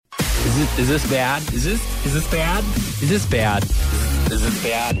Is this bad? Is this bad? Is this bad? Is this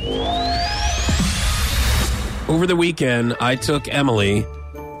bad? Over the weekend, I took Emily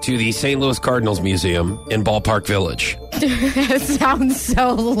to the St. Louis Cardinals Museum in Ballpark Village. That sounds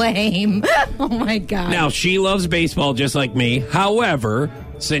so lame. Oh, my God. Now, she loves baseball just like me. However,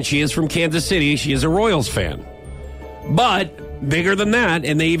 since she is from Kansas City, she is a Royals fan. But bigger than that,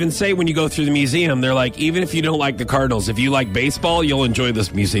 and they even say when you go through the museum, they're like, even if you don't like the Cardinals, if you like baseball, you'll enjoy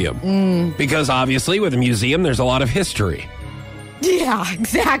this museum. Because obviously with a museum, there's a lot of history. Yeah,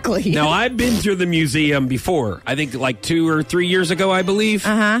 exactly. Now, I've been through the museum before. I think like 2 or 3 years ago, I believe.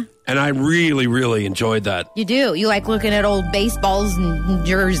 Uh-huh. And I really, really enjoyed that. You do. You like looking at old baseballs and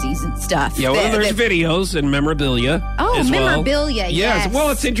jerseys and stuff. Yeah, well, there's videos and memorabilia. Oh, as memorabilia, well. yes.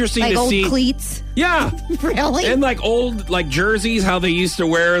 Well, it's interesting like to old see. Cleats. Yeah. Really? And like old jerseys, how they used to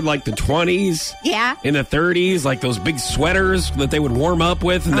wear in like the 20s. Yeah. In the 30s, like those big sweaters that they would warm up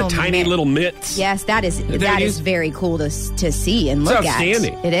with and the tiny little mitts. Yes, that is very cool to see and look at. It's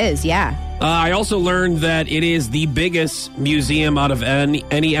outstanding. It is, yeah. I also learned that it is the biggest museum out of any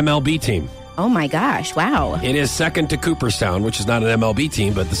MLB team. Oh, my gosh. Wow. It is second to Cooperstown, which is not an MLB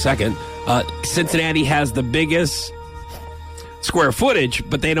team, but the second. Cincinnati has the biggest square footage,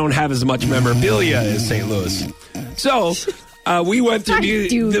 but they don't have as much memorabilia as St. Louis. So we went to the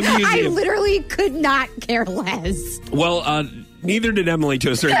museum. I literally could not care less. Well, neither did Emily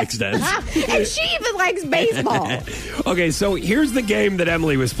to a certain extent. And she even likes baseball. Okay, so here's the game that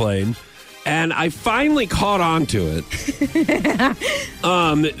Emily was playing. And I finally caught on to it.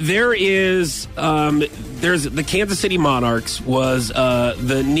 There's the Kansas City Monarchs was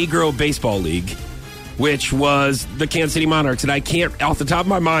the Negro Baseball League, which was the Kansas City Monarchs. And I can't, off the top of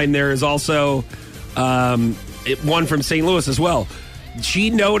my mind, there is also one from St. Louis as well. She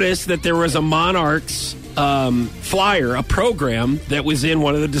noticed that there was a Monarchs flyer, a program that was in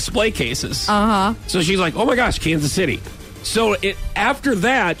one of the display cases. Uh-huh. So she's like, oh my gosh, Kansas City. So after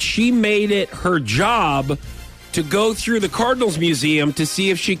that, she made it her job to go through the Cardinals Museum to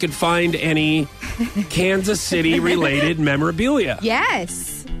see if she could find any Kansas City-related memorabilia.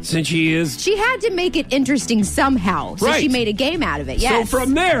 Yes. Since she had to make it interesting somehow, so right. She made a game out of it, yes. So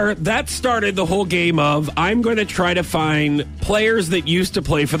from there, that started the whole game of, I'm going to try to find players that used to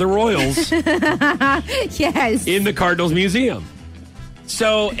play for the Royals yes. in the Cardinals Museum.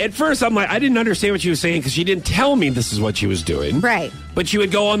 So at first, I'm like, I didn't understand what she was saying because she didn't tell me this is what she was doing. Right. But she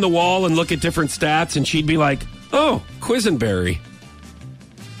would go on the wall and look at different stats, and she'd be like, oh, Quisenberry.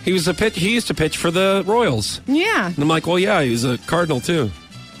 He used to pitch for the Royals. Yeah. And I'm like, well, yeah, he was a Cardinal, too.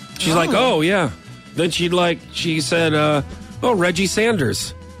 She's like, oh, yeah. Then she said, oh, Reggie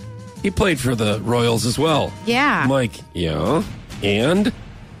Sanders. He played for the Royals as well. Yeah. I'm like, yeah,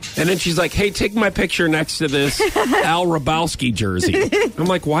 and then she's like, hey, take my picture next to this Al Rabowski jersey. I'm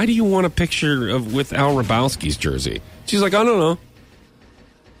like, why do you want a picture with Al Rabowski's jersey? She's like, I don't know.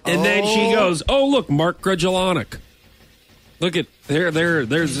 And then she goes, oh, look, Mark Grudzielanek. Look at,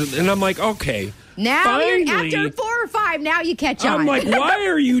 there's, and I'm like, okay. Now, finally, after 4 or 5, now you catch on. I'm like, why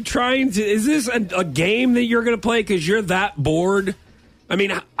are you trying to, is this a game that you're going to play because you're that bored? I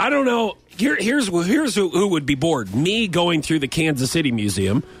mean, I don't know. Here's who would be bored. Me going through the Kansas City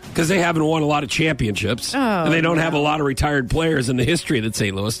Museum because they haven't won a lot of championships. And they don't have a lot of retired players in the history that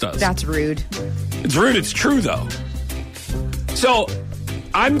St. Louis does. That's rude. It's rude. It's true, though. So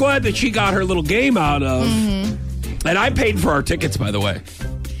I'm glad that she got her little game out of. Mm-hmm. And I paid for our tickets, by the way.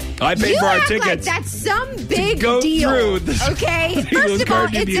 I paid for our tickets. Like that's some big go deal. Through the okay, first of all,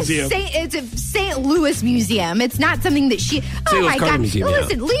 it's a St. Louis museum. It's not something that she. Oh my God! Museum,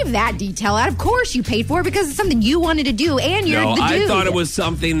 listen, leave that detail out. Of course, you paid for it because it's something you wanted to do, and you're the dude. I thought it was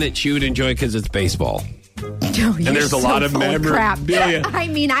something that she would enjoy because it's baseball. Oh, and there's a lot of memorabilia. I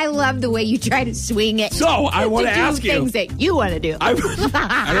mean, I love the way you try to swing it. So I want to ask you things that you want to do. I want to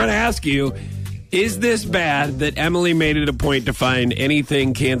ask you. Is this bad that Emily made it a point to find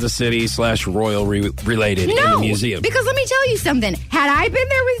anything Kansas City /Royal related in the museum? Because let me tell you something. Had I been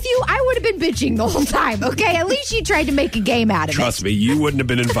there with you, I would have been bitching the whole time, okay? At least you tried to make a game out of it. Trust me, you wouldn't have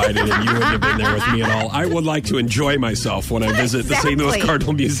been invited and you wouldn't have been there with me at all. I would like to enjoy myself when I visit the St. Louis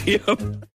Cardinal Museum.